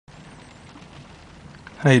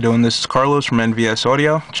How you doing? This is Carlos from NVS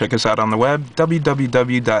Audio. Check us out on the web,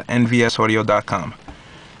 www.nvsaudio.com.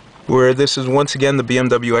 Where this is once again the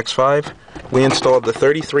BMW X5. We installed the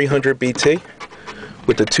 3300BT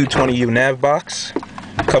with the 220U nav box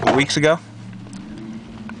a couple weeks ago.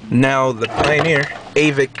 Now the Pioneer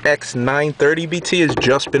avic930bt has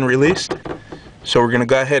just been released. So we're going to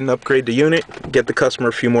go ahead and upgrade the unit, get the customer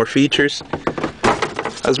a few more features.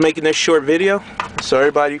 I was making this short video so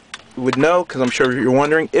everybody would know, because I'm sure you're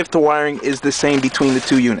wondering, if the wiring is the same between the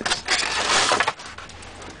two units.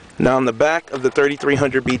 Now on the back of the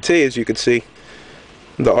 3300BT, as you can see,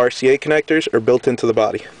 the RCA connectors are built into the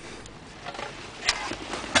body.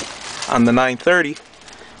 On the 930,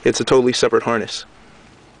 it's a totally separate harness.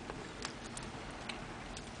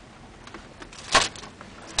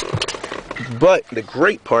 But the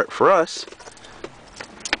great part for us,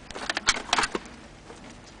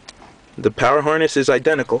 the power harness is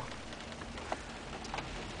identical,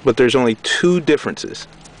 but there's only two differences.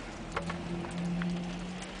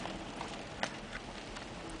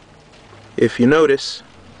 If you notice,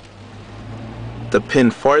 the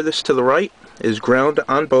pin farthest to the right is ground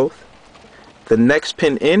on both. The next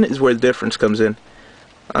pin in is where the difference comes in.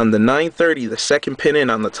 On the 930, the second pin in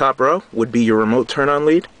on the top row would be your remote turn-on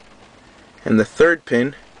lead, and the third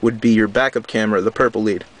pin would be your backup camera, the purple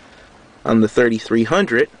lead. On the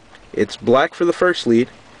 3300, it's black for the first lead,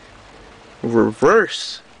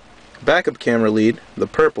 reverse backup camera lead, the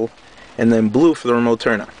purple, and then blue for the remote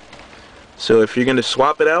turn-on. So if you're going to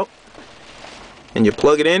swap it out and you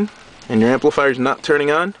plug it in and your amplifier is not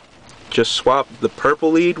turning on, just swap the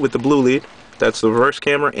purple lead with the blue lead. That's the reverse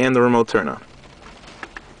camera and the remote turn-on.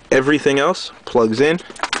 Everything else plugs in.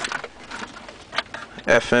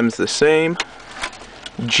 FM's the same.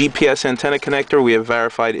 GPS antenna connector we have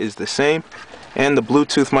verified is the same, and the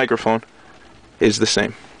Bluetooth microphone is the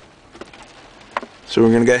same. So we're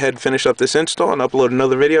going to go ahead and finish up this install and upload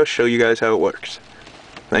another video, show you guys how it works.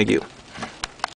 Thank you.